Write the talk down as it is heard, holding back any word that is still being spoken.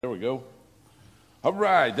There we go. All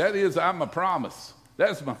right, that is I'm a Promise.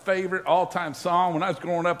 That's my favorite all-time song. When I was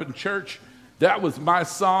growing up in church, that was my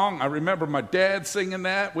song. I remember my dad singing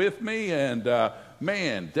that with me, and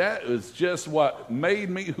man, that was just what made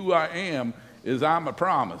me who I am, is I'm a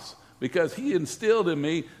Promise. Because he instilled in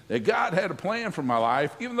me that God had a plan for my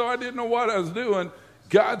life. Even though I didn't know what I was doing,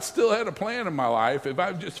 God still had a plan in my life. If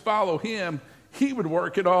I just follow him, he would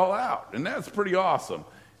work it all out. And that's pretty awesome.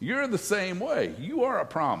 You're the same way. You are a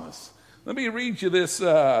promise. Let me read you this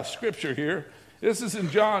scripture here. This is in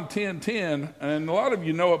John 10:10, and a lot of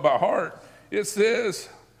you know it by heart. It says,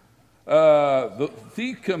 the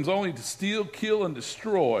thief comes only to steal, kill, and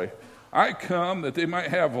destroy. I come that they might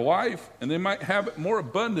have life, and they might have it more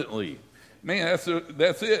abundantly. Man,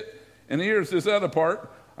 that's it. And here's this other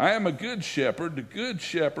part. I am a good shepherd. The good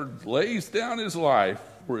shepherd lays down his life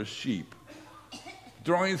for his sheep.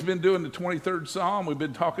 Dorian's been doing the 23rd Psalm. We've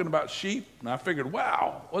been talking about sheep, and I figured,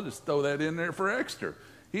 wow, we'll just throw that in there for extra.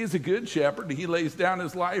 He's a good shepherd, and he lays down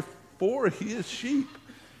his life for his sheep.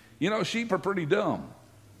 You know, sheep are pretty dumb.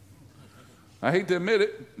 I hate to admit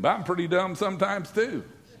it, but I'm pretty dumb sometimes too.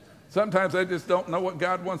 Sometimes I just don't know what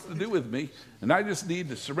God wants to do with me, and I just need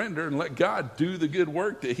to surrender and let God do the good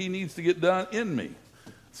work that he needs to get done in me.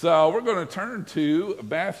 So we're going to turn to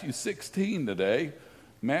Matthew 16 today.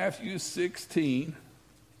 Matthew 16.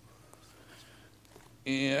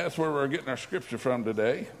 And that's where we're getting our scripture from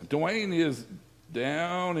today. Dwayne is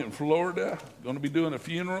down in Florida, going to be doing a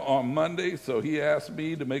funeral on Monday, so he asked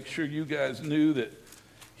me to make sure you guys knew that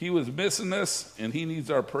he was missing us, and he needs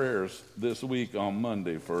our prayers this week on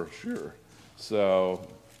Monday for sure. So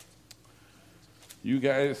you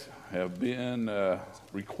guys have been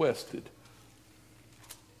requested.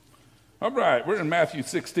 All right, we're in Matthew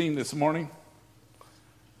 16 this morning.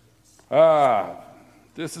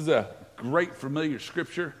 This is a great familiar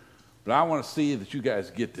scripture, but I want to see that you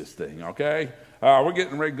guys get this thing, okay? We're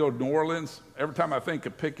getting ready to go to New Orleans. Every time I think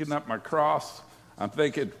of picking up my cross, I'm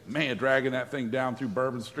thinking, man, dragging that thing down through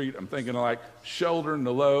Bourbon Street. I'm thinking like shouldering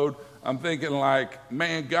the load. I'm thinking like,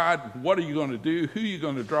 man, God, what are you going to do? Who are you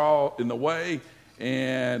going to draw in the way?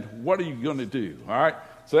 And what are you going to do? All right?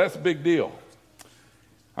 So that's a big deal.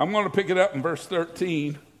 I'm going to pick it up in verse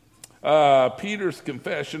 13. Peter's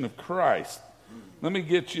confession of Christ. Let me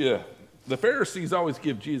get you. The Pharisees always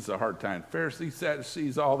give Jesus a hard time. Pharisees,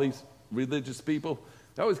 Sadducees, all these religious people,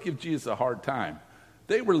 they always give Jesus a hard time.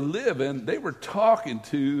 They were talking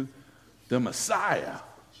to the Messiah,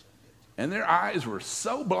 and their eyes were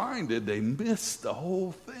so blinded they missed the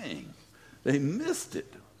whole thing. They missed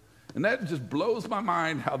it. And that just blows my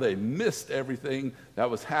mind how they missed everything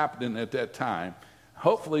that was happening at that time.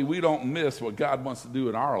 Hopefully we don't miss what God wants to do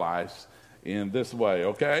in our lives in this way,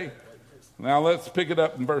 okay? Now let's pick it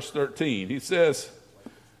up in verse 13. He says,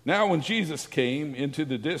 now when Jesus came into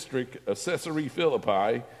the district of Caesarea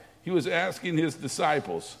Philippi, he was asking his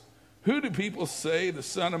disciples, who do people say the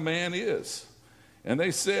Son of Man is? And they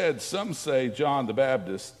said, some say John the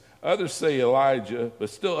Baptist, others say Elijah, but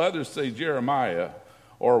still others say Jeremiah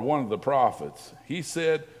or one of the prophets. He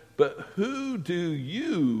said, but who do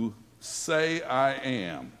you say I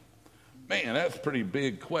am? Man, that's a pretty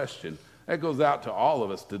big question. That goes out to all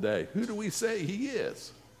of us today. Who do we say he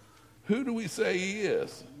is? Who do we say he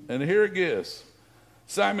is? And here it is.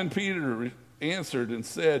 Simon Peter answered and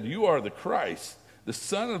said, you are the Christ, the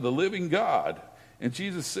Son of the living God. And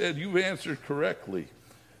Jesus said, you've answered correctly.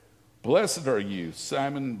 Blessed are you,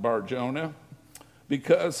 Simon Bar-Jonah,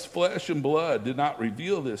 because flesh and blood did not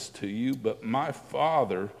reveal this to you, but my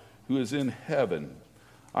Father who is in heaven.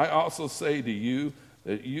 I also say to you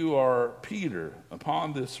that you are Peter.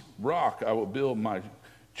 Upon this rock I will build my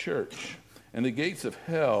church, and the gates of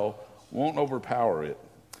hell won't overpower it.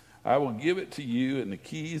 I will give it to you and the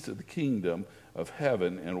keys of the kingdom of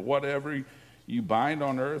heaven, and whatever you bind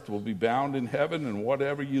on earth will be bound in heaven, and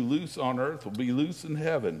whatever you loose on earth will be loose in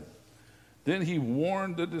heaven. Then he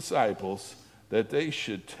warned the disciples that they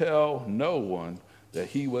should tell no one that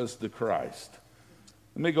he was the Christ.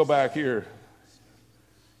 Let me go back here.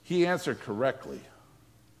 He answered correctly.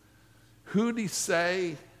 Who did he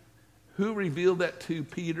say? Who revealed that to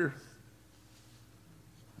Peter?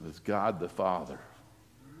 It was God the Father.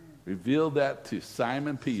 Revealed that to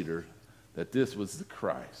Simon Peter that this was the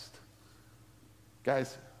Christ.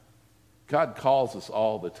 Guys, God calls us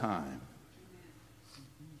all the time.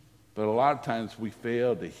 But a lot of times we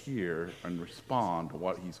fail to hear and respond to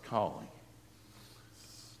what he's calling.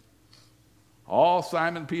 All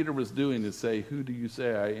Simon Peter was doing is say, who do you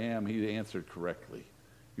say I am? He answered correctly.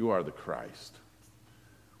 You are the Christ.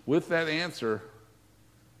 With that answer,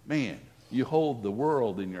 man, you hold the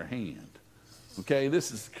world in your hand. Okay,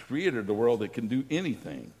 this is the creator of the world that can do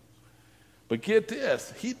anything. But get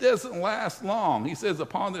this, he doesn't last long. He says,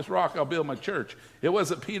 upon this rock I'll build my church. It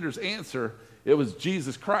wasn't Peter's answer. It was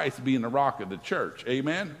Jesus Christ being the rock of the church.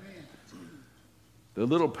 Amen? The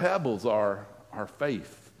little pebbles are our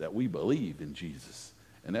faith that we believe in Jesus.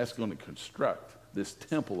 And that's going to construct this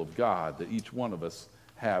temple of God that each one of us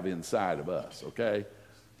have inside of us, okay?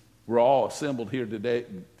 We're all assembled here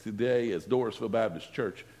today as Dorrisville Baptist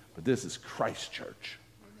Church, but this is Christ's church,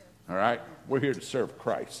 all right? We're here to serve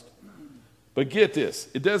Christ. But get this,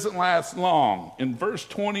 it doesn't last long. In verse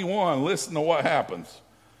 21, listen to what happens.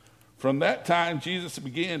 From that time, Jesus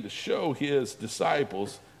began to show his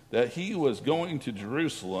disciples that he was going to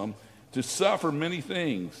Jerusalem to suffer many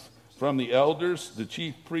things from the elders, the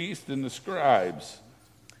chief priests, and the scribes.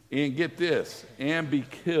 And get this, and be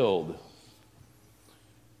killed.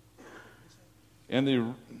 And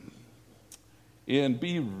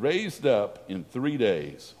be raised up in 3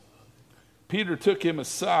 days. Peter took him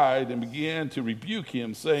aside and began to rebuke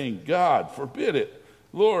him, saying, God, forbid it.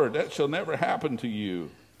 Lord, that shall never happen to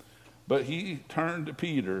you. But he turned to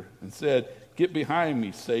Peter and said, Get behind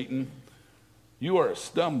me, Satan. You are a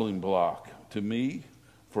stumbling block to me,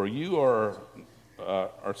 for you are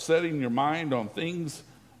setting your mind on things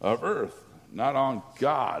of earth, not on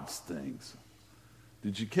God's things.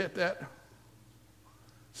 Did you get that?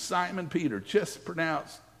 Simon Peter just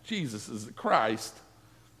pronounced Jesus as the Christ.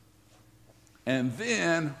 And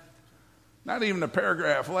then, not even a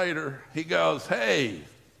paragraph later, he goes, hey,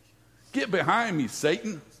 get behind me,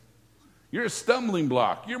 Satan. You're a stumbling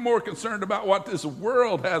block. You're more concerned about what this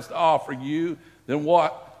world has to offer you than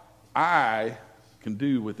what I can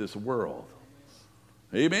do with this world.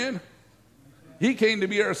 Amen? He came to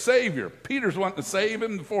be our Savior. Peter's wanting to save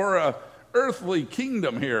him for an earthly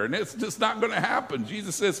kingdom here, and it's just not going to happen.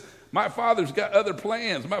 Jesus says, my Father's got other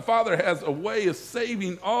plans. My Father has a way of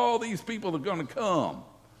saving all these people that are going to come.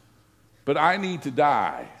 But I need to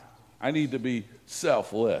die. I need to be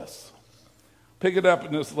selfless. Pick it up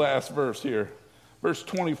in this last verse here. Verse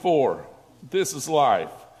 24. This is life.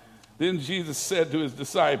 Then Jesus said to his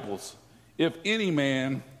disciples, if any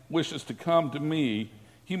man wishes to come to me,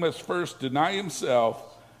 he must first deny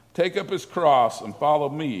himself, take up his cross, and follow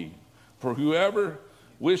me. For whoever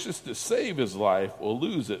wishes to save his life will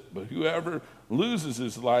lose it, but whoever loses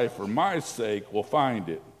his life for my sake will find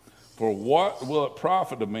it. For what will it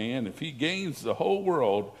profit a man if he gains the whole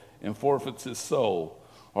world and forfeits his soul?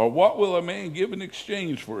 Or what will a man give in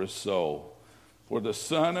exchange for his soul? For the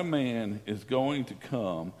Son of Man is going to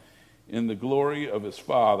come in the glory of his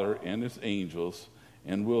Father and his angels,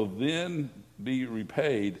 and will then be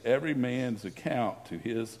repaid every man's account to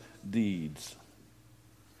his deeds.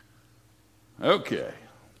 Okay,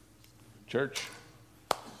 church.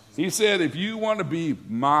 He said, if you want to be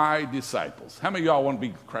my disciples, how many of y'all want to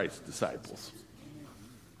be Christ's disciples?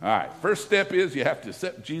 All right, first step is you have to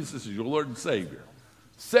accept Jesus as your Lord and Savior.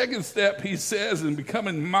 Second step, he says, in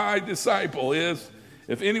becoming my disciple is,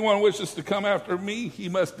 if anyone wishes to come after me, he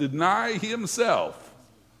must deny himself.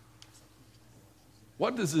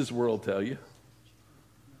 What does this world tell you?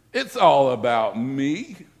 It's all about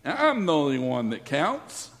me. I'm the only one that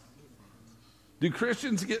counts. Do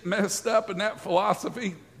Christians get messed up in that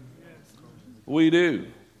philosophy? We do.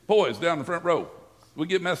 Boys down the front row, we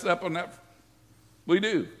get messed up on that. We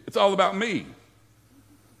do. It's all about me.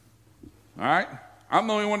 All right? I'm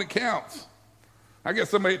the only one that counts. I get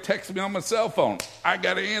somebody texts me on my cell phone. I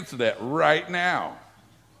got to answer that right now.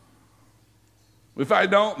 If I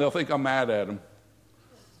don't, they'll think I'm mad at them.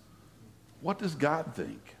 What does God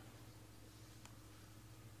think?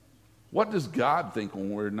 What does God think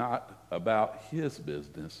when we're not about his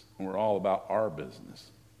business and we're all about our business?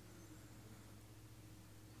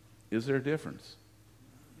 Is there a difference?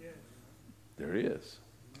 Yes. There is.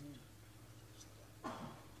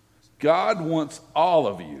 God wants all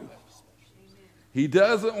of you. He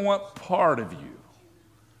doesn't want part of you.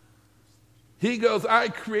 He goes, I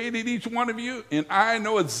created each one of you, and I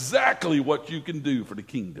know exactly what you can do for the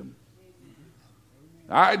kingdom.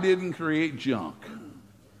 I didn't create junk.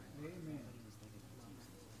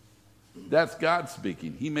 That's God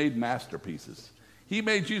speaking. He made masterpieces. He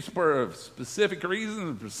made you for a specific reason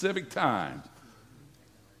and a specific time.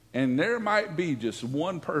 And there might be just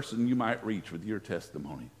one person you might reach with your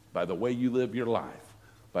testimony by the way you live your life,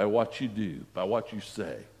 by what you do, by what you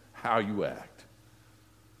say, how you act.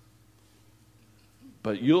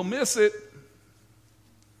 But you'll miss it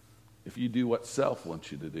if you do what self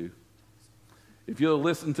wants you to do. If you'll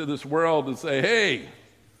listen to this world and say, hey,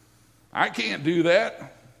 I can't do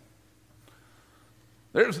that.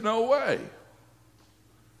 There's no way.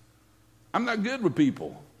 I'm not good with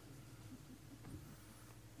people.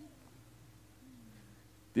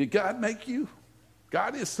 Did God make you?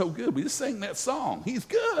 God is so good. We just sang that song. He's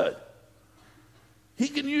good. He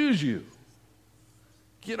can use you.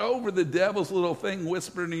 Get over the devil's little thing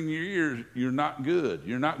whispering in your ear, you're not good.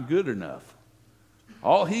 You're not good enough.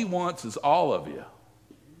 All he wants is all of you.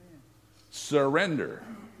 Surrender.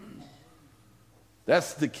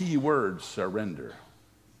 That's the key word, surrender.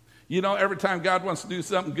 You know, every time God wants to do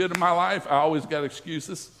something good in my life, I always got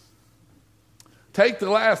excuses. Take the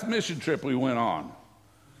last mission trip we went on.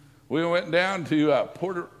 We went down to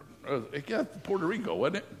Puerto Rico,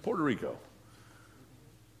 wasn't it? Puerto Rico.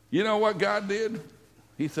 You know what God did?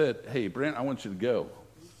 He said, hey, Brent, I want you to go.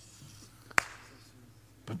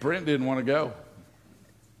 But Brent didn't want to go.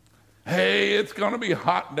 Hey, it's going to be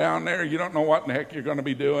hot down there. You don't know what in the heck you're going to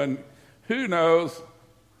be doing. Who knows?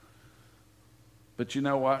 But you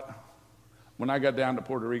know what? When I got down to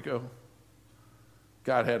Puerto Rico,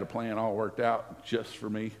 God had a plan all worked out just for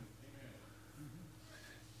me.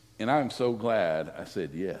 And I'm so glad I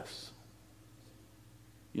said yes.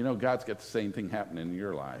 You know, God's got the same thing happening in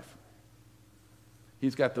your life.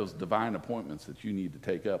 He's got those divine appointments that you need to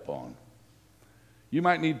take up on. You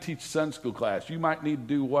might need to teach Sunday school class. You might need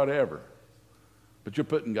to do whatever. But you're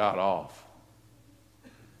putting God off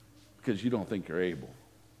because you don't think you're able.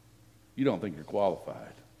 You don't think you're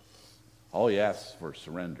qualified. All he asks is for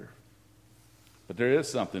surrender. But there is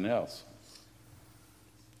something else.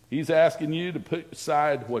 He's asking you to put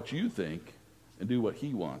aside what you think and do what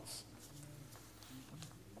he wants.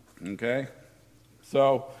 Okay?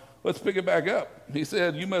 So let's pick it back up. He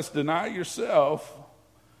said, you must deny yourself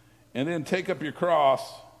and then take up your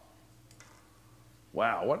cross.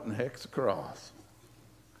 Wow, what in the heck's a cross?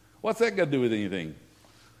 What's that got to do with anything?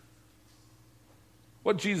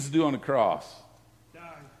 What did Jesus do on the cross? Died.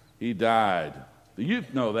 He died. The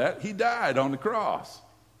youth know that. He died on the cross.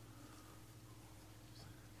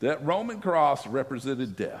 That Roman cross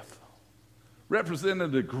represented death.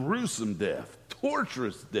 Represented a gruesome death,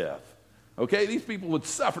 torturous death. Okay, these people would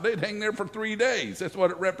suffer. They'd hang there for 3 days. That's what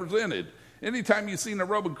it represented. Anytime you seen a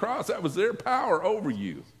Roman cross, that was their power over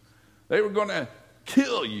you. They were going to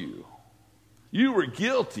kill you. You were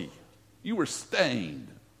guilty. You were stained.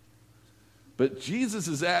 But Jesus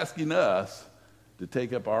is asking us to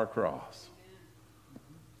take up our cross.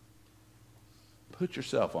 Put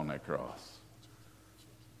yourself on that cross.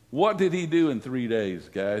 What did he do in 3 days,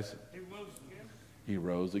 guys? He rose again. He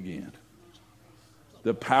rose again.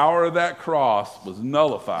 The power of that cross was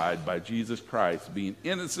nullified by Jesus Christ being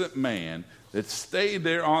innocent man that stayed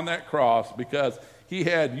there on that cross because he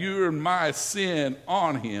had your and my sin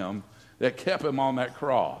on him that kept him on that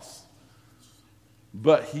cross.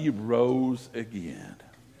 But he rose again.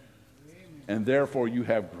 And therefore you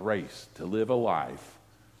have grace to live a life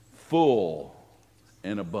full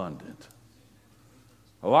and abundant.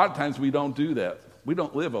 A lot of times we don't do that. We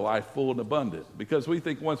don't live a life full and abundant because we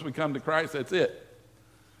think once we come to Christ, that's it.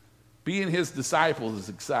 Being his disciples is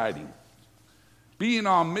exciting. Being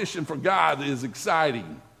on mission for God is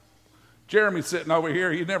exciting. Jeremy's sitting over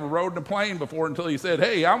here. He never rode in a plane before until he said,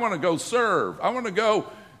 hey, I want to go serve. I want to go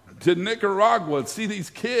to Nicaragua and see these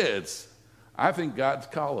kids. I think God's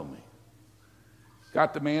calling me.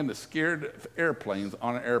 Got the man that's scared of airplanes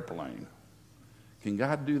on an airplane. Can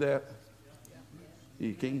God do that?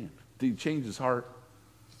 He can. Did he change his heart?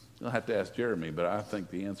 You'll have to ask Jeremy, but I think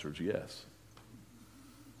the answer is yes.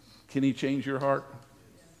 Can he change your heart?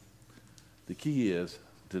 The key is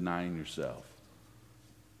denying yourself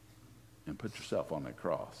and put yourself on that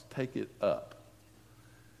cross. Take it up.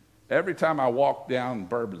 Every time I walk down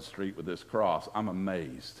Bourbon Street with this cross, I'm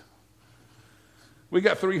amazed. We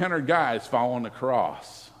got 300 guys following the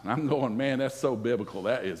cross. And I'm going, man, that's so biblical.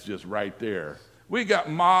 That is just right there. We got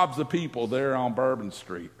mobs of people there on Bourbon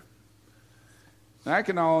Street. And I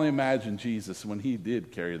can only imagine Jesus when he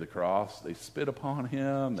did carry the cross. They spit upon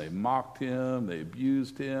him, they mocked him, they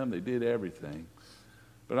abused him, they did everything.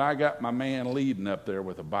 But I got my man leading up there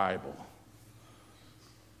with a Bible.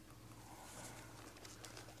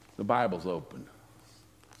 The Bible's open.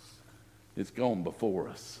 It's going before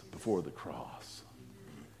us, before the cross.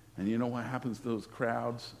 And you know what happens to those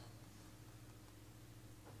crowds?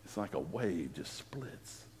 It's like a wave just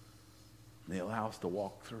splits. And they allow us to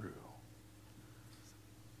walk through.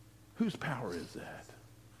 Whose power is that?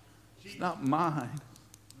 It's not mine.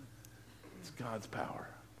 It's God's power.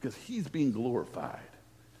 Because he's being glorified.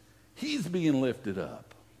 He's being lifted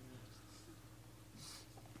up.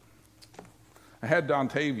 I had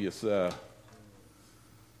Dontavius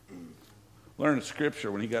learn a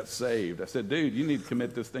scripture when he got saved. I said, dude, you need to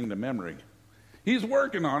commit this thing to memory. He's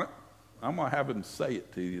working on it. I'm going to have him say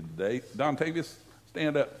it to you today. Dontavius,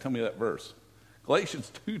 stand up. Tell me that verse.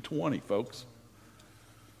 Galatians 2:20, folks.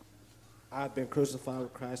 I've been crucified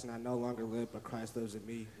with Christ, and I no longer live, but Christ lives in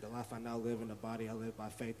me. The life I now live in the body, I live by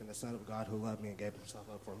faith in the Son of God who loved me and gave himself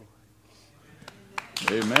up for me.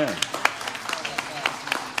 Amen.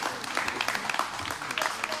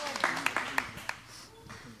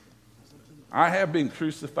 I have been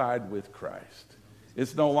crucified with Christ.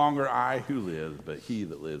 It's no longer I who lives, but he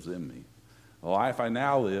that lives in me. The life I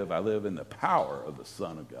now live, I live in the power of the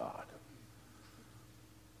Son of God.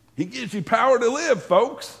 He gives you power to live,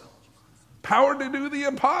 folks. Power to do the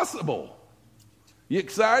impossible. You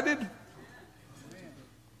excited?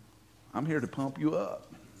 I'm here to pump you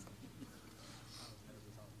up.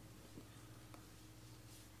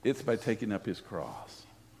 It's by taking up his cross.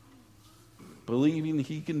 Believing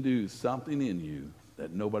he can do something in you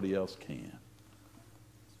that nobody else can.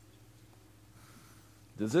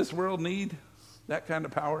 Does this world need that kind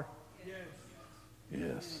of power? Yes.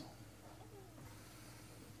 Yes.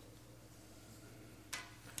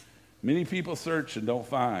 Many people search and don't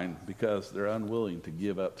find because they're unwilling to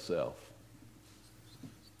give up self.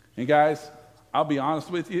 And guys, I'll be honest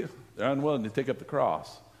with you, they're unwilling to take up the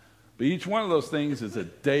cross. But each one of those things is a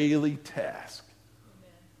daily task.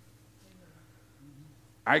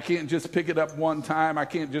 I can't just pick it up one time. I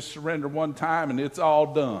can't just surrender one time and it's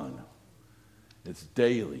all done. It's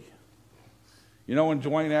daily. You know, when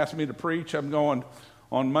Dwayne asked me to preach, I'm going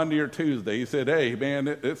on Monday or Tuesday. He said, hey, man,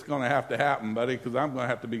 it's going to have to happen, buddy, because I'm going to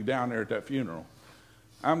have to be down there at that funeral.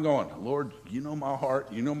 I'm going, Lord, you know my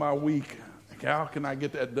heart. You know my week. How can I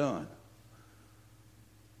get that done?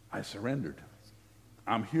 I surrendered.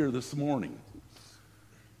 I'm here this morning.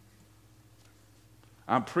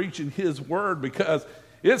 I'm preaching his word because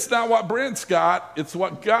it's not what Brent's got. It's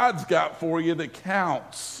what God's got for you that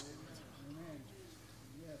counts.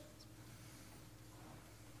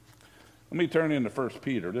 Let me turn into 1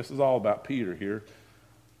 Peter. This is all about Peter here.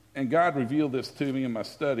 And God revealed this to me in my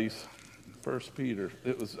studies. 1 Peter.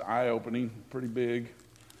 It was eye-opening, pretty big.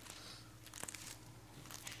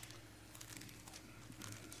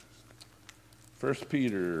 First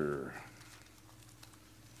Peter.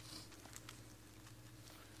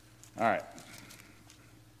 All right.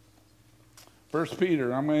 1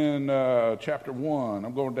 Peter, I'm in chapter 1.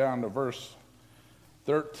 I'm going down to verse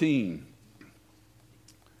 13.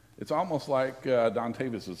 It's almost like Don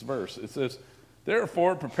Tavis's verse. It says,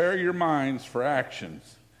 therefore, prepare your minds for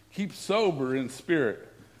actions. Keep sober in spirit.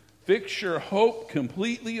 Fix your hope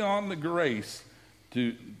completely on the grace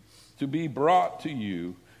to be brought to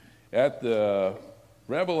you at the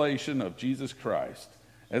revelation of Jesus Christ.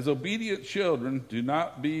 As obedient children, do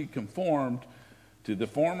not be conformed to the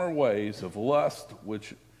former ways of lust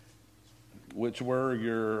which were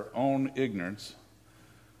your own ignorance.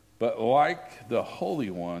 But like the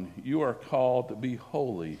Holy One, you are called to be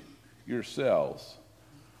holy yourselves,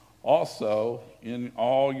 also in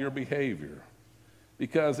all your behavior.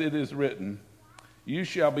 Because it is written, you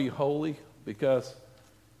shall be holy because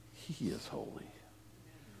he is holy.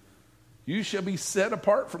 You shall be set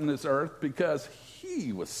apart from this earth because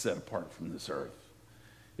he was set apart from this earth.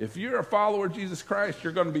 If you're a follower of Jesus Christ,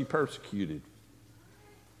 you're going to be persecuted.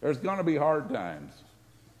 There's going to be hard times.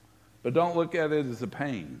 But don't look at it as a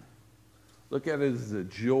pain. Look at it as a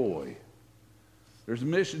joy. There's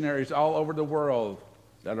missionaries all over the world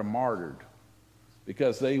that are martyred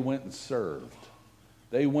because they went and served.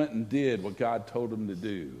 They went and did what God told them to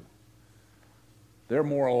do. They're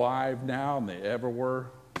more alive now than they ever were,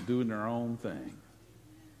 doing their own thing.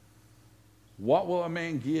 What will a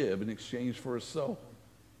man give in exchange for his soul?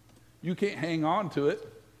 You can't hang on to it.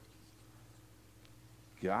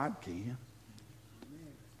 God can.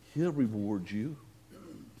 He'll reward you.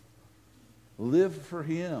 Live for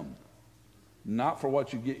him, not for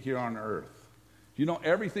what you get here on earth. You know,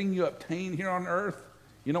 everything you obtain here on earth,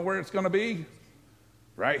 you know where it's going to be?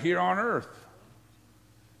 Right here on earth.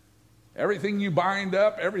 Everything you bind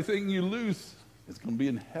up, everything you loose, it's going to be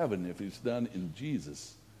in heaven if it's done in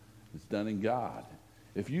Jesus. It's done in God.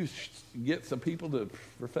 If you get some people to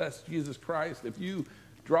profess Jesus Christ, if you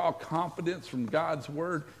draw confidence from God's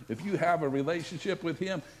word, if you have a relationship with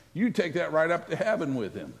him, you take that right up to heaven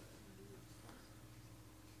with him.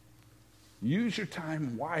 Use your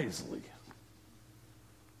time wisely.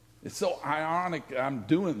 It's so ironic I'm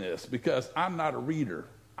doing this because I'm not a reader.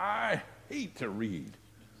 I hate to read.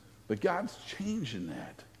 But God's changing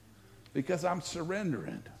that because I'm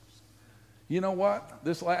surrendering. You know what?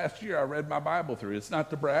 This last year I read my Bible through. It's not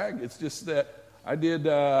to brag. It's just that I did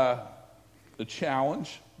the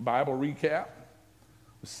challenge, Bible recap.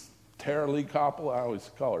 Tara Lee Koppel. I always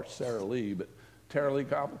call her Sarah Lee, but Tara Lee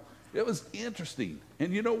Koppel. It was interesting.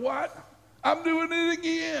 And you know what? I'm doing it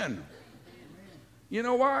again. You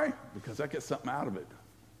know why? Because I get something out of it.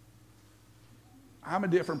 I'm a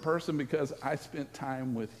different person because I spent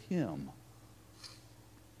time with him.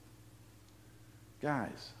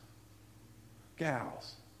 Guys,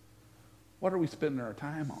 gals, what are we spending our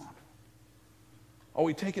time on? Are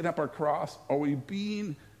we taking up our cross? Are we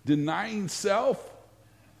denying self?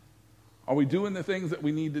 Are we doing the things that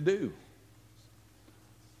we need to do?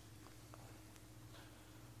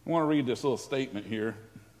 I want to read this little statement here.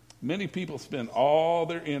 Many people spend all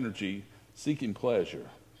their energy seeking pleasure.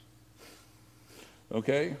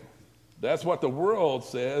 Okay? That's what the world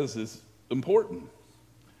says is important.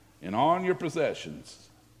 And on your possessions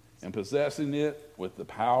and possessing it with the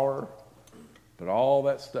power, but all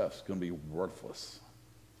that stuff's going to be worthless.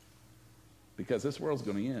 Because this world's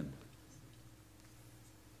going to end.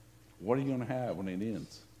 What are you going to have when it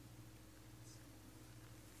ends?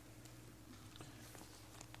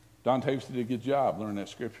 Don Tavis did a good job learning that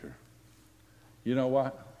scripture. You know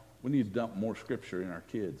what? We need to dump more scripture in our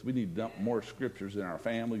kids. We need to dump more scriptures in our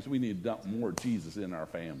families. We need to dump more Jesus in our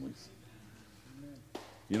families.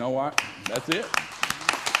 You know what? That's it.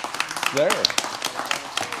 It's there.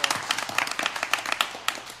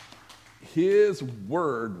 His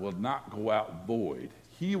word will not go out void.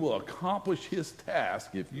 He will accomplish his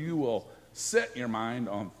task if you will set your mind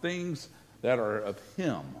on things that are of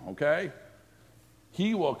him, okay?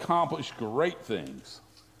 He will accomplish great things.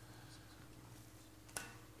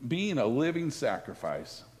 Being a living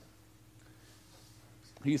sacrifice.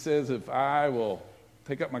 He says, if I will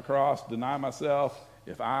take up my cross, deny myself,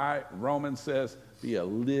 Romans says, be a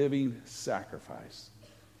living sacrifice.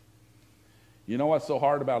 You know what's so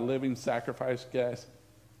hard about a living sacrifice, guys?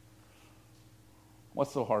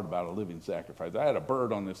 What's so hard about a living sacrifice? I had a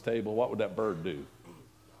bird on this table. What would that bird do?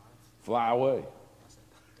 Fly away.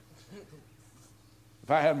 If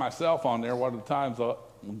I had myself on there, what are the times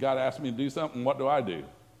when God asks me to do something, what do?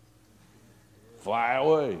 Fly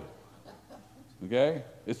away. Okay?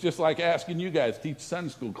 It's just like asking you guys to teach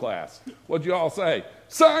Sunday school class. What'd you all say?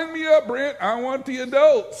 Sign me up, Brent. I want the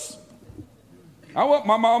adults. I want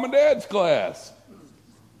my mom and dad's class.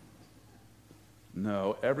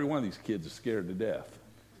 No, every one of these kids is scared to death.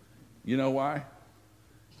 You know why?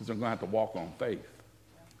 Because they're going to have to walk on faith.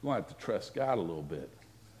 They're going to have to trust God a little bit,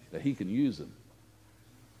 that he can use them.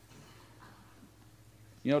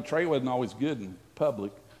 You know, Trey wasn't always good in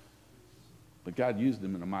public, but God used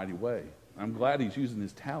him in a mighty way. I'm glad he's using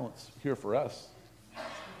his talents here for us.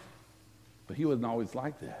 But he wasn't always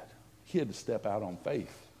like that. He had to step out on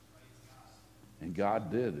faith. And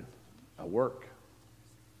God did a work.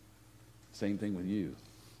 Same thing with you.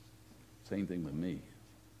 Same thing with me.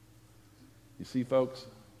 You see, folks,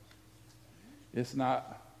 it's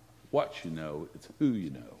not what you know, it's who you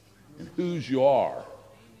know and whose you are.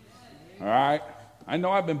 All right? I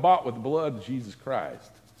know I've been bought with the blood of Jesus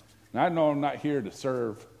Christ. And I know I'm not here to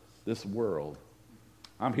serve this world.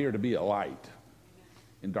 I'm here to be a light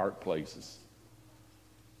in dark places.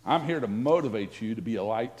 I'm here to motivate you to be a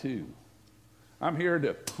light too. I'm here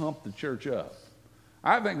to pump the church up.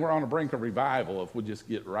 I think we're on the brink of revival if we just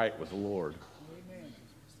get right with the Lord. Amen.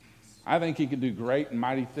 I think he can do great and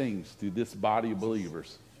mighty things through this body of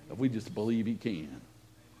believers if we just believe he can.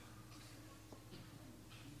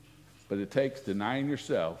 But it takes denying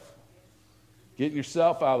yourself, getting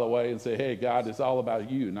yourself out of the way and say, hey, God, it's all about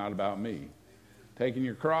you, not about me. Taking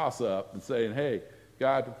your cross up and saying, hey,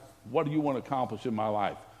 God, what do you want to accomplish in my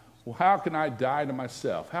life? Well, how can I die to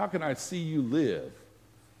myself? How can I see you live?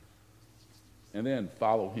 And then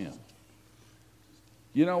follow him.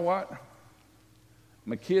 You know what?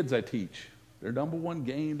 My kids I teach, their number one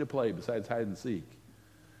game to play besides hide and seek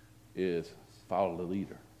is follow the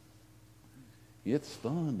leader. It's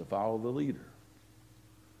fun to follow the leader.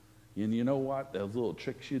 And you know what? Those little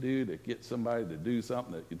tricks you do to get somebody to do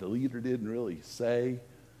something that the leader didn't really say,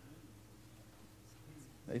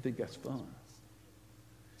 they think that's fun.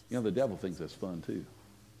 You know, the devil thinks that's fun too.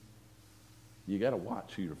 You got to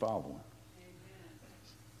watch who you're following.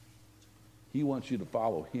 He wants you to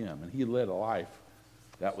follow him, and he led a life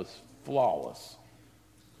that was flawless.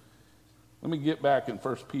 Let me get back in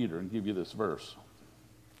 1 Peter and give you this verse.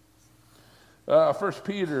 1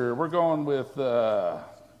 Peter, we're going with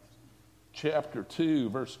chapter 2,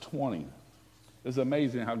 verse 20. It's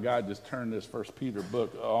amazing how God just turned this 1 Peter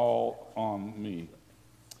book all on me.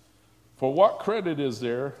 For what credit is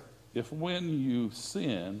there if when you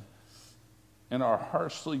sin and are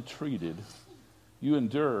harshly treated, you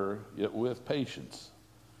endure it with patience?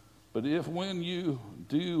 But if when you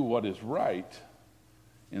do what is right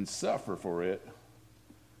and suffer for it,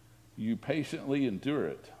 you patiently endure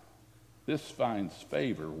it, this finds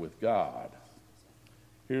favor with God.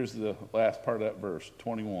 Here's the last part of that verse,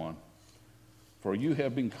 21. For you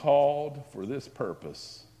have been called for this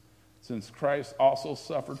purpose, since Christ also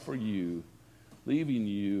suffered for you, leaving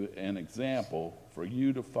you an example for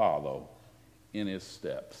you to follow in his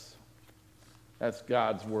steps. That's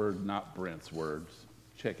God's word, not Brent's words.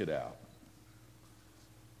 Check it out.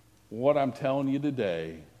 What I'm telling you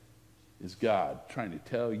today is God trying to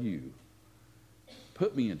tell you,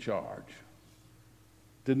 put me in charge.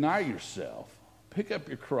 Deny yourself. Pick up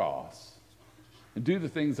your cross and do the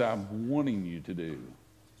things I'm wanting you to do.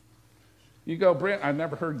 You go, Brent, I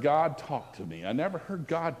never heard God talk to me. I never heard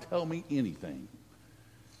God tell me anything.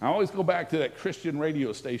 I always go back to that Christian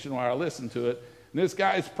radio station where I listen to it, and this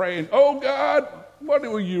guy's praying, oh God, what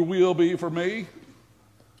will your will be for me?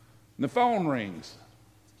 And the phone rings.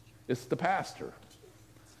 It's the pastor.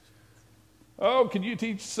 Oh, can you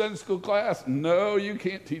teach Sunday school class? No, you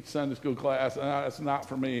can't teach Sunday school class. It's not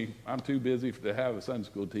for me. I'm too busy to have a Sunday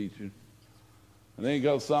school teacher. And then he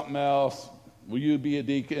goes something else. Will you be a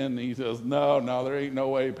deacon? And he says, no, there ain't no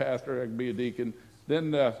way, Pastor, I can be a deacon.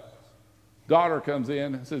 Then the daughter comes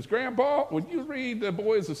in and says, Grandpa, would you read the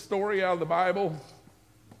boys a story out of the Bible?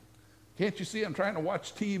 Can't you see I'm trying to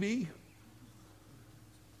watch TV?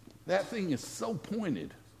 That thing is so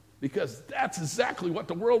pointed because that's exactly what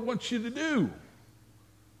the world wants you to do.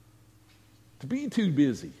 To be too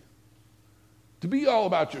busy. To be all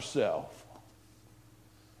about yourself.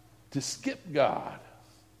 To skip God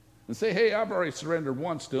and say, hey, I've already surrendered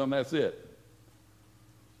once to him, that's it.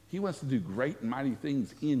 He wants to do great and mighty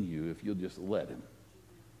things in you if you'll just let him.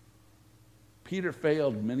 Peter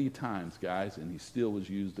failed many times, guys, and he still was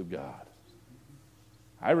used of God.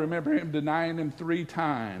 I remember him denying him 3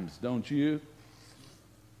 times, don't you?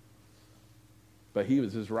 But he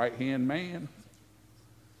was his right-hand man.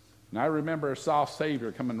 And I remember a soft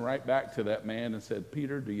Savior coming right back to that man and said,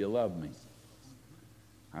 Peter, do you love me?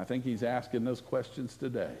 I think he's asking those questions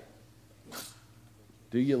today.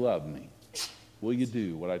 Do you love me? Will you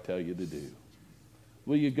do what I tell you to do?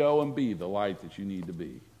 Will you go and be the light that you need to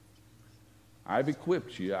be? I've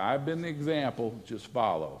equipped you. I've been the example. Just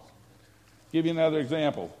follow. Give you another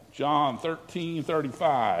example. John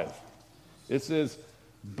 13:35. It says,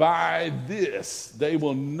 by this they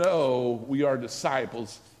will know we are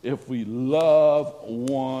disciples if we love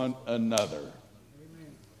one another.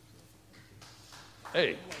 Amen.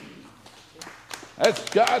 Hey, that's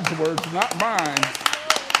God's words, not mine.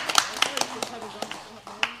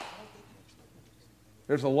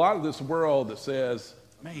 There's a lot of this world that says,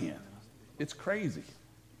 man, it's crazy.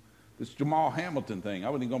 This Jamal Hamilton thing, I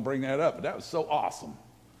wasn't even going to bring that up, but that was so awesome.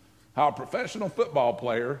 How a professional football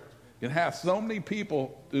player can have so many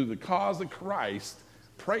people through the cause of Christ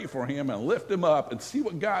pray for him and lift him up and see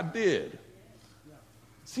what God did.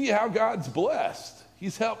 See how God's blessed.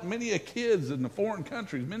 He's helped many kids in the foreign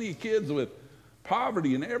countries, many kids with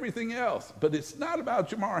poverty and everything else. But it's not about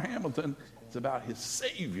Jamal Hamilton. It's about his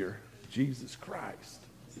Savior, Jesus Christ.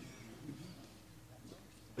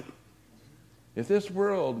 If this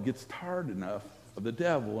world gets tired enough of the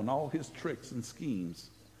devil and all his tricks and schemes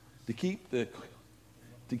to keep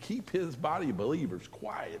his body of believers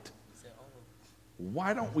quiet,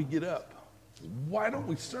 why don't we get up? Why don't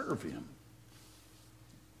we serve him?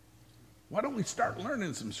 Why don't we start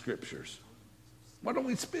learning some scriptures? Why don't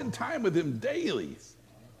we spend time with him daily?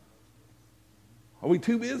 Are we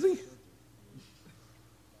too busy?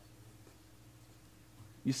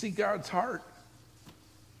 You see, God's heart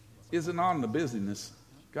isn't on the busyness.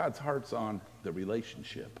 God's heart's on the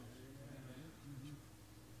relationship.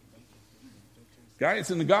 Guys,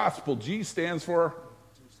 in the gospel, G stands for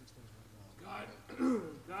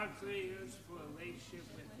God created us for a relationship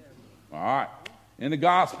with him. all right. In the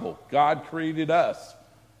gospel, God created us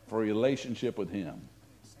for a relationship with him.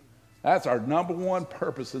 That's our number one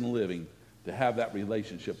purpose in living, to have that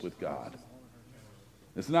relationship with God.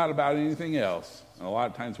 It's not about anything else, and a lot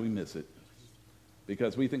of times we miss it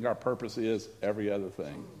because we think our purpose is every other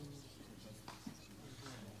thing.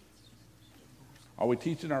 Are we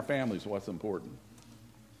teaching our families what's important?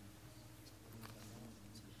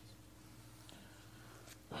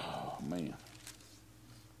 Oh, man.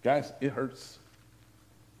 Guys, it hurts,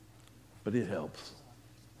 but it helps.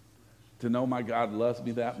 To know my God loves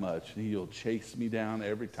me that much, he'll chase me down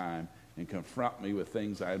every time and confront me with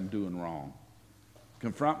things I'm doing wrong.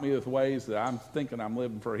 Confront me with ways that I'm thinking I'm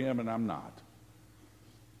living for him and I'm not.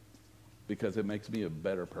 Because it makes me a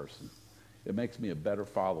better person. It makes me a better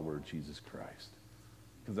follower of Jesus Christ.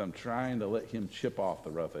 Because I'm trying to let him chip off the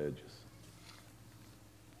rough edges.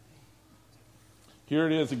 Here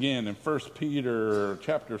it is again in 1 Peter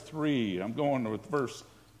chapter 3. I'm going with verse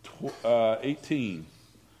 18.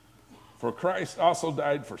 For Christ also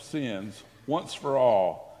died for sins once for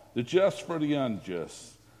all, the just for the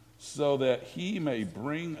unjust, so that he may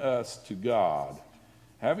bring us to God,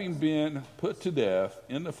 having been put to death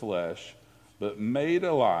in the flesh, but made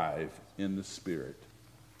alive in the Spirit.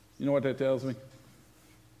 You know what that tells me?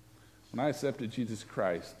 When I accepted Jesus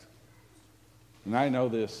Christ, and I know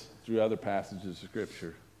this through other passages of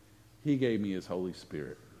Scripture, he gave me his Holy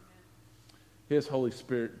Spirit. His Holy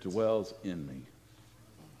Spirit dwells in me.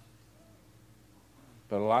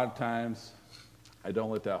 But a lot of times, I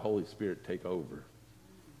don't let that Holy Spirit take over.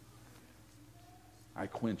 I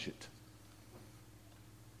quench it.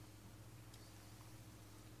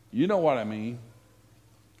 You know what I mean.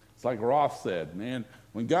 It's like Roth said, man,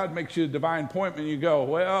 when God makes you a divine appointment, you go,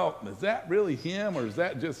 well, is that really him, or is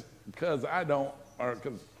that just because I don't, or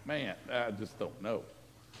because, man, I just don't know.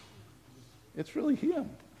 It's really him.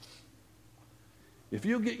 If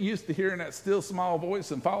you'll get used to hearing that still small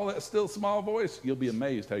voice and follow that still small voice, you'll be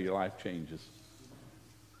amazed how your life changes.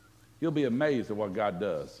 You'll be amazed at what God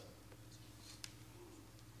does.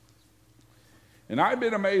 And I've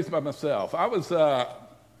been amazed by myself. I was,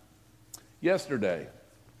 yesterday,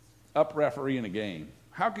 up refereeing a game.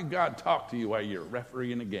 How can God talk to you while you're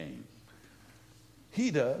refereeing a game?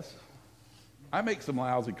 He does. I make some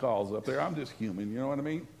lousy calls up there. I'm just human, you know what I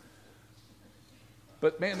mean?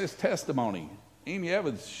 But man, this testimony, Amy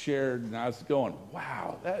Evans shared, and I was going,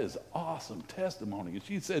 wow, that is awesome testimony. And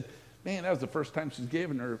she said, man, that was the first time she's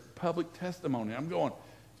given her public testimony. I'm going,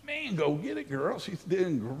 man, go get it, girl. She's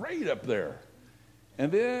doing great up there.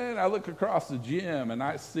 And then I look across the gym, and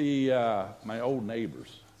I see my old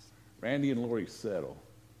neighbors, Randy and Lori Settle.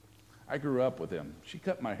 I grew up with them. She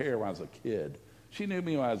cut my hair when I was a kid. She knew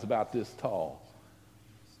me when I was about this tall.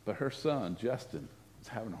 But her son, Justin, was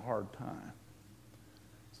having a hard time.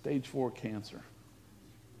 Stage 4 cancer.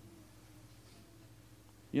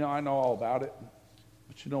 You know, I know all about it.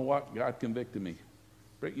 But you know what? God convicted me.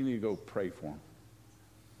 Britt, you need to go pray for him.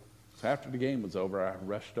 So after the game was over, I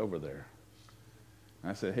rushed over there.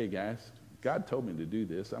 And I said, hey, guys, God told me to do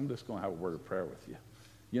this. I'm just going to have a word of prayer with you.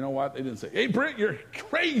 You know what? They didn't say, hey, Britt, you're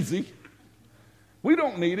crazy. We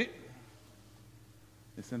don't need it.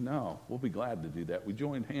 They said, no, we'll be glad to do that. We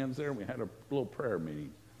joined hands there, and we had a little prayer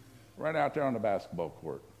meeting right out there on the basketball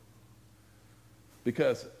court.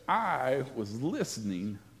 Because I was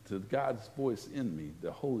listening to God's voice in me,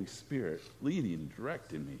 the Holy Spirit leading and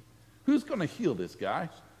directing me. Who's going to heal this guy?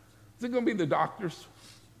 Is it going to be the doctors?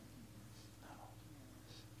 No.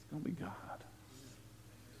 It's going to be God.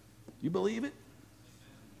 You believe it?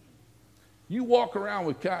 You walk around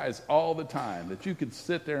with guys all the time that you can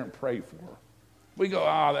sit there and pray for. We go,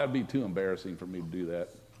 that'd be too embarrassing for me to do that.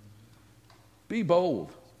 Be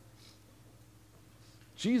bold.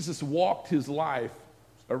 Jesus walked his life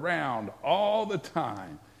around all the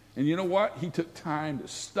time. And you know what? He took time to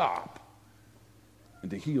stop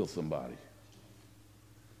and to heal somebody.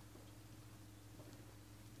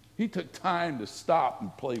 He took time to stop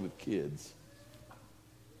and play with kids.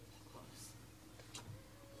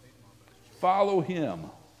 Follow him.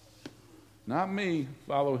 Not me,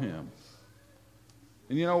 follow him.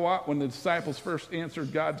 And you know what? When the disciples first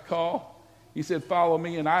answered God's call, he said, follow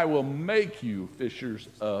me and I will make you fishers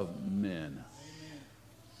of men.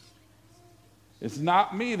 It's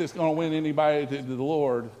not me that's going to win anybody to the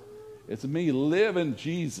Lord. It's me living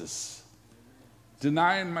Jesus,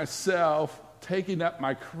 denying myself, taking up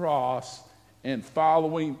my cross, and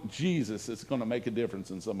following Jesus that's going to make a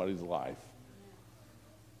difference in somebody's life.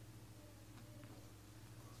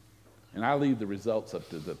 And I leave the results up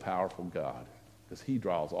to the powerful God, because he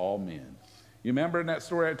draws all men. You remember in that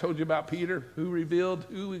story I told you about Peter, who revealed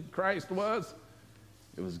who Christ was?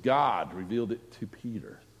 It was God revealed it to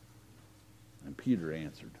Peter. And Peter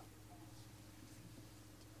answered.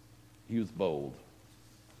 He was bold.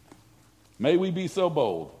 May we be so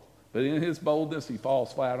bold. But in his boldness, he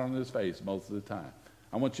falls flat on his face most of the time.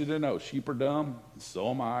 I want you to know, sheep are dumb,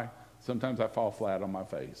 so am I. Sometimes I fall flat on my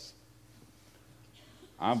face.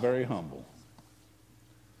 I'm very humble.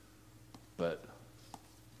 But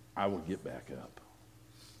I will get back up.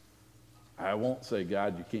 I won't say,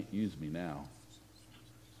 God, you can't use me now.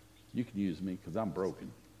 You can use me because I'm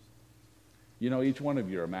broken. You know, each one of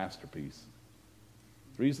you are a masterpiece.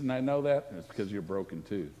 The reason I know that is because you're broken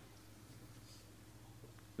too.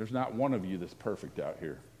 There's not one of you that's perfect out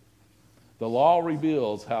here. The law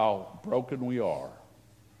reveals how broken we are.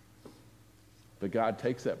 But God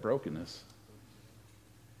takes that brokenness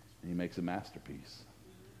and he makes a masterpiece.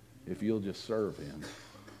 If you'll just serve him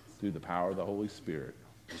through the power of the Holy Spirit,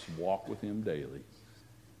 just walk with him daily,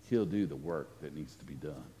 he'll do the work that needs to be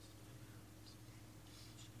done.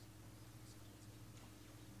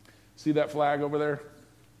 See that flag over there?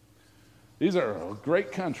 These are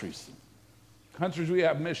great countries we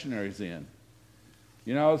have missionaries in.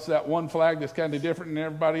 You know, it's that one flag that's kind of different than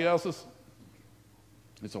everybody else's.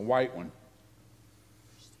 It's a white one.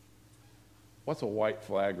 What's a white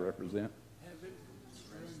flag represent? Heaven.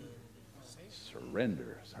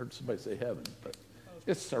 Surrender. I heard somebody say heaven, but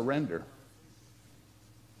it's surrender.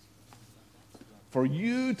 For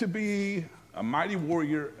you to be a mighty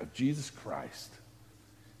warrior of Jesus Christ,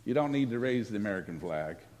 you don't need to raise the American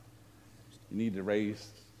flag. You need to raise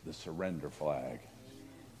the surrender flag.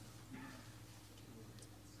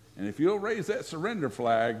 And if you'll raise that surrender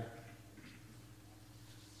flag,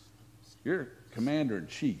 your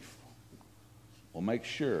commander-in-chief will make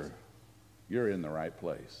sure you're in the right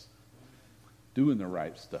place, doing the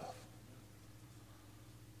right stuff.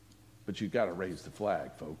 But you've got to raise the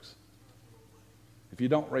flag, folks. If you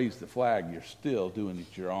don't raise the flag, you're still doing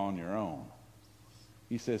it. You're on your own.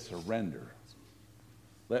 He says, surrender.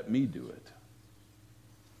 Let me do it.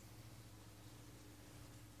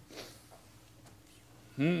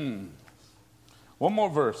 One more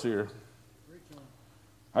verse here.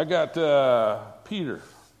 I got Peter,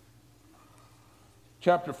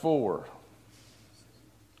 chapter 4,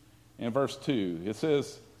 and verse 2. It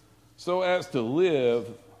says, so as to live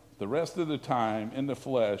the rest of the time in the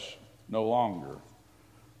flesh no longer,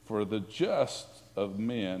 for the just of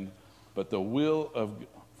men, but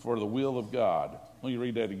for the will of God. Let me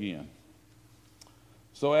read that again.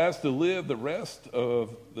 So as to live the rest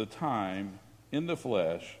of the time in the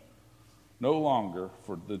flesh, no longer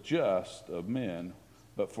for the just of men,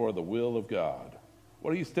 but for the will of God.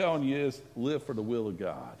 What he's telling you is live for the will of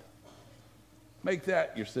God. Make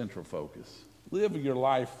that your central focus. Live your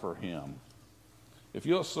life for him. If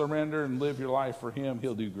you'll surrender and live your life for him,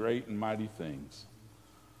 he'll do great and mighty things.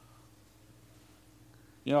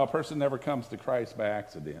 You know, a person never comes to Christ by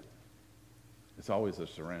accident. It's always a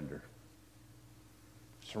surrender.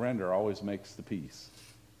 Surrender always makes the peace,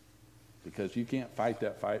 because you can't fight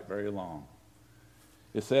that fight very long.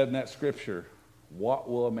 It said in that scripture, what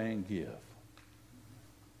will a man give?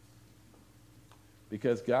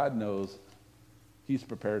 Because God knows he's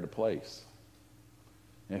prepared a place.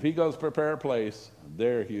 And if he goes prepare a place,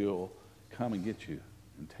 there he'll come and get you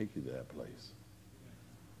and take you to that place.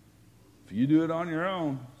 If you do it on your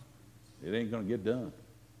own, it ain't going to get done.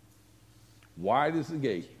 Wide is the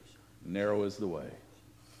gate, narrow is the way.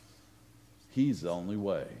 He's the only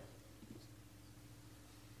way.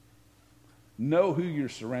 Know who you're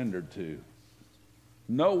surrendered to.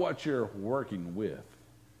 Know what you're working with.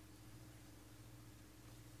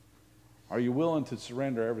 Are you willing to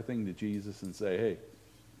surrender everything to Jesus and say, hey,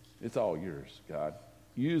 it's all yours, God.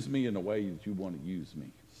 Use me in the way that you want to use me.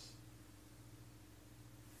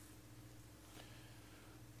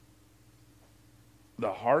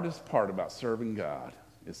 The hardest part about serving God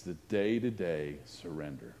is the day-to-day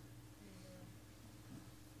surrender.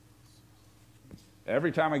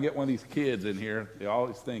 Every time I get one of these kids in here, they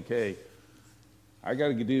always think, hey, I got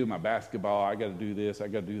to do my basketball, I got to do this, I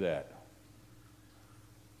got to do that.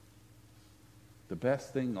 The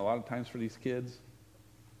best thing a lot of times for these kids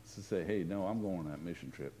is to say, hey, no, I'm going on that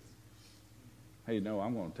mission trip. Hey, no,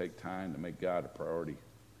 I'm going to take time to make God a priority.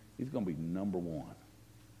 He's going to be number one.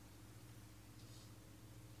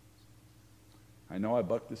 I know I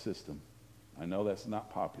bucked the system. I know that's not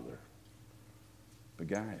popular. But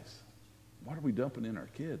guys, what are we dumping in our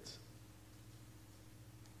kids?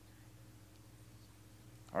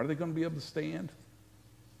 Are they going to be able to stand?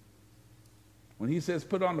 When he says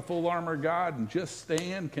put on the full armor of God and just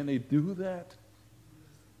stand, can they do that?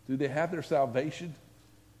 Do they have their salvation?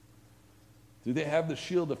 Do they have the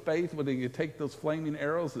shield of faith where they can take those flaming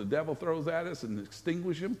arrows the devil throws at us and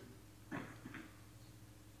extinguish them?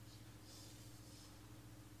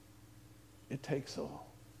 It takes a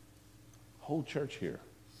whole church here.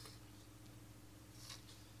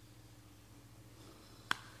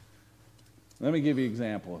 Let me give you an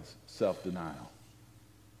example of self-denial.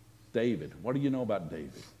 David. What do you know about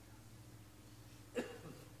David?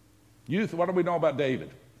 Youth, what do we know about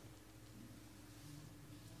David?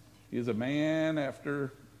 He is a man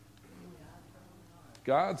after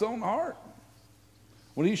God's own heart.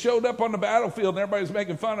 When he showed up on the battlefield and everybody's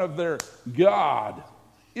making fun of their God,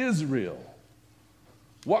 Israel,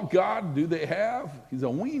 what God do they have? He's a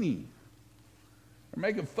weenie. They're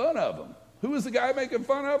making fun of him. Who is the guy making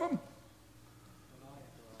fun of him?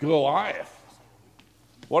 Goliath.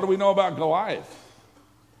 What do we know about Goliath?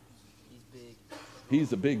 He's big.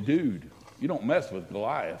 He's a big dude. You don't mess with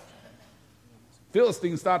Goliath.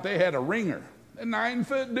 Philistines thought they had a ringer. A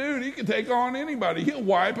 9-foot dude, he can take on anybody. He'll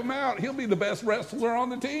wipe them out. He'll be the best wrestler on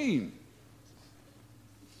the team.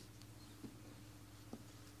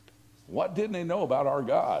 What didn't they know about our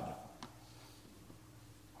God?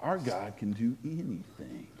 Our God can do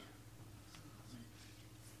anything.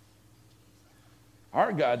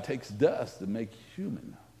 Our God takes dust to make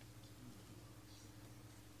human.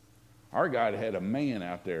 Our God had a man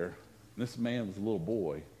out there, and this man was a little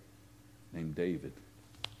boy named David.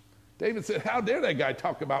 David said, how dare that guy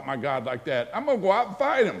talk about my God like that? I'm going to go out and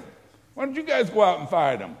fight him. Why don't you guys go out and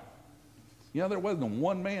fight him? You know, there wasn't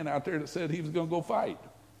one man out there that said he was going to go fight.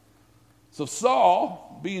 So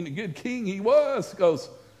Saul, being the good king he was, goes,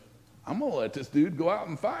 I'm going to let this dude go out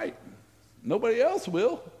and fight. Nobody else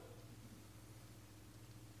will.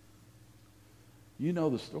 You know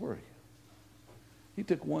the story. He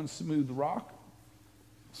took one smooth rock,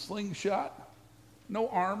 slingshot, no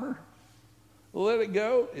armor, let it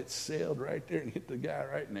go. It sailed right there and hit the guy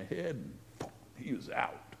right in the head, and he was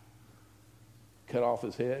out. Cut off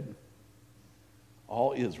his head.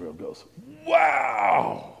 All Israel goes,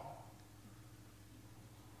 wow!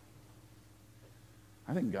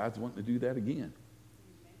 I think God's wanting to do that again.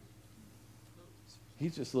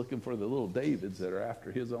 He's just looking for the little Davids that are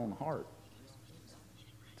after his own heart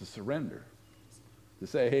to surrender. To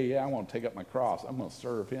say, hey, yeah, I want to take up my cross. I'm going to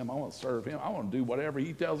serve him. I want to serve him. I want to do whatever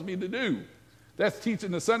he tells me to do. That's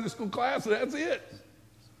teaching the Sunday school class. That's it.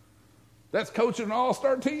 That's coaching an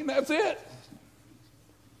all-star team. That's it.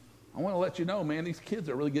 I want to let you know, man, these kids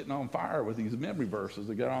are really getting on fire with these memory verses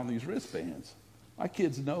that got on these wristbands. My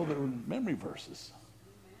kids know their memory verses.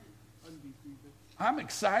 I'm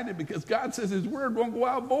excited because God says his word won't go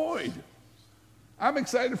out void. I'm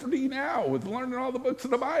excited for D now with learning all the books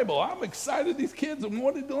of the Bible. I'm excited these kids have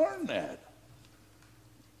wanted to learn that.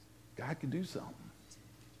 God can do something,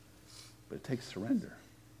 but it takes surrender.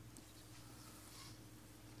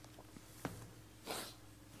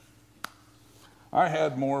 I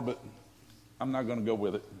had more, but I'm not going to go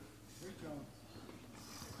with it.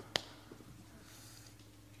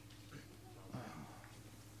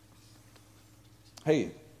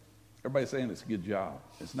 Hey, everybody's saying it's a good job.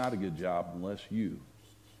 It's not a good job unless you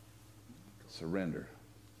surrender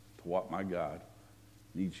to what my God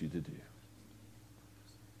needs you to do.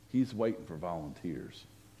 He's waiting for volunteers.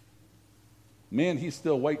 Man, he's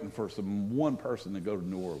still waiting for one person to go to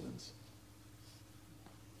New Orleans.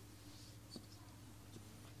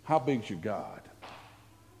 How big's your God?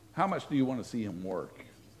 How much do you want to see him work?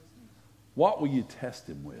 What will you test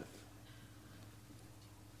him with?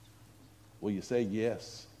 Will you say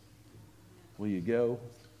yes? Will you go?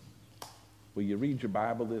 Will you read your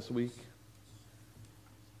Bible this week?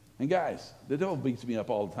 And guys, the devil beats me up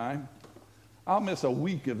all the time. I'll miss a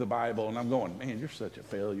week of the Bible and I'm going, man, you're such a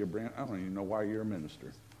failure, Brent. I don't even know why you're a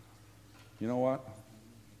minister. You know what?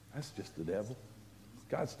 That's just the devil.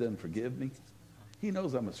 God doesn't forgive me. He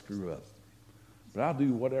knows I'm a screw up. But I'll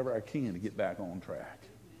do whatever I can to get back on track.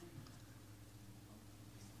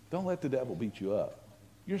 Don't let the devil beat you up.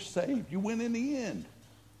 You're saved. You win in the end.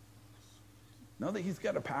 Know that he's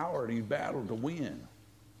got a power and he's battled to win.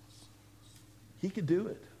 He could do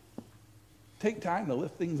it. Take time to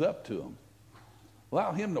lift things up to him.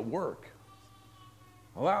 Allow him to work.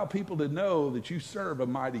 Allow people to know that you serve a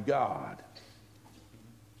mighty God.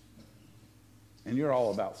 And you're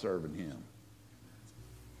all about serving him.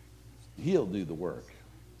 He'll do the work.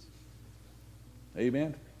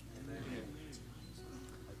 Amen? Amen.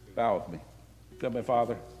 Bow with me. Heavenly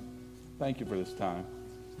Father, thank you for this time.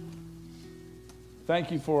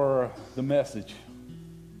 Thank you for the message.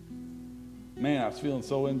 Man, I was feeling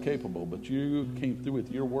so incapable, but you came through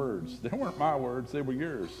with your words. They weren't my words, they were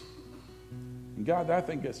yours. And God, I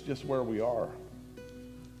think that's just where we are.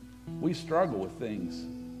 We struggle with things.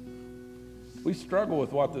 We struggle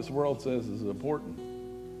with what this world says is important.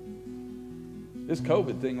 This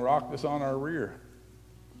COVID thing rocked us on our rear.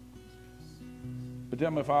 But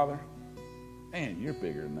tell me, Father, man, you're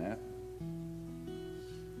bigger than that.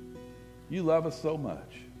 You love us so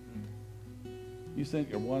much. You sent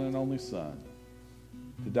your one and only Son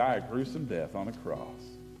to die a gruesome death on a cross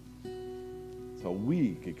so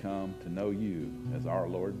we could come to know you as our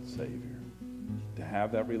Lord and Savior, to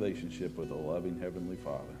have that relationship with a loving Heavenly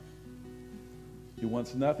Father. He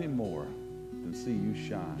wants nothing more than see you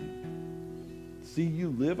shine, see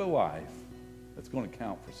you live a life that's going to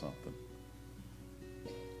count for something,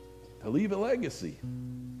 to leave a legacy.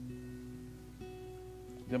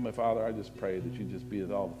 Heavenly Father, I just pray that you just be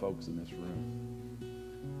with all the folks in this room.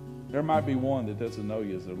 There might be one that doesn't know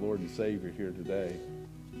you as their Lord and Savior here today.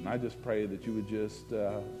 And I just pray that you would just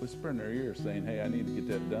whisper in their ear saying, hey, I need to get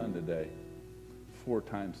that done today. 4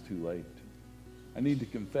 times too late. I need to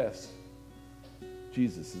confess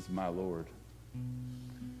Jesus is my Lord.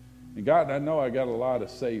 And God, I know I got a lot of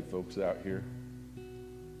saved folks out here.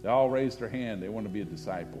 They all raised their hand. They want to be a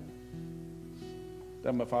disciple.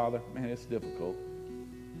 Tell my Father, man, it's difficult.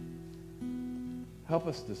 Help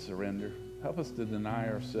us to surrender. Help us to deny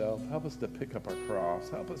ourselves. Help us to pick up our cross.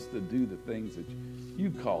 Help us to do the things that you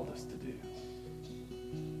called us to do.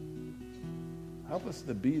 Help us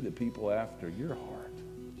to be the people after your heart.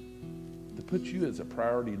 To put you as a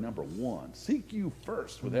priority number one. Seek you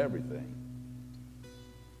first with everything.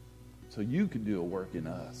 So you can do a work in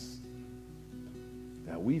us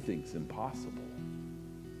that we think is impossible.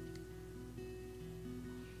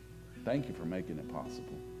 Thank you for making it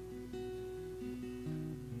possible.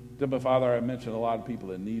 Dear Father, I mentioned a lot of people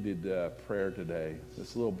that needed prayer today.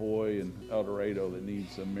 This little boy in El Dorado that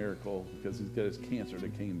needs a miracle because he's got his cancer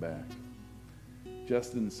that came back.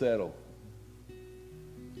 Justin Settle,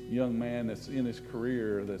 young man that's in his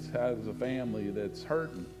career, that has a family that's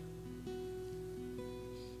hurting.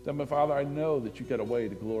 Dear Father, I know that you got a way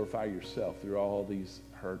to glorify yourself through all these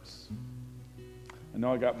hurts. I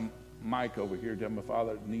know I got Mike over here, dear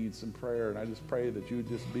Father, that needs some prayer, and I just pray that you would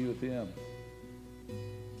just be with him.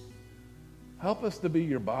 Help us to be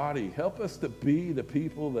your body. Help us to be the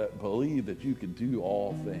people that believe that you can do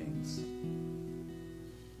all things.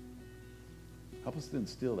 Help us to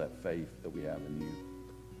instill that faith that we have in you.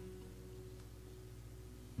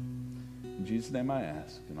 In Jesus' name I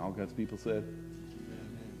ask. And all God's people said,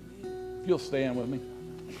 if you'll stand with me.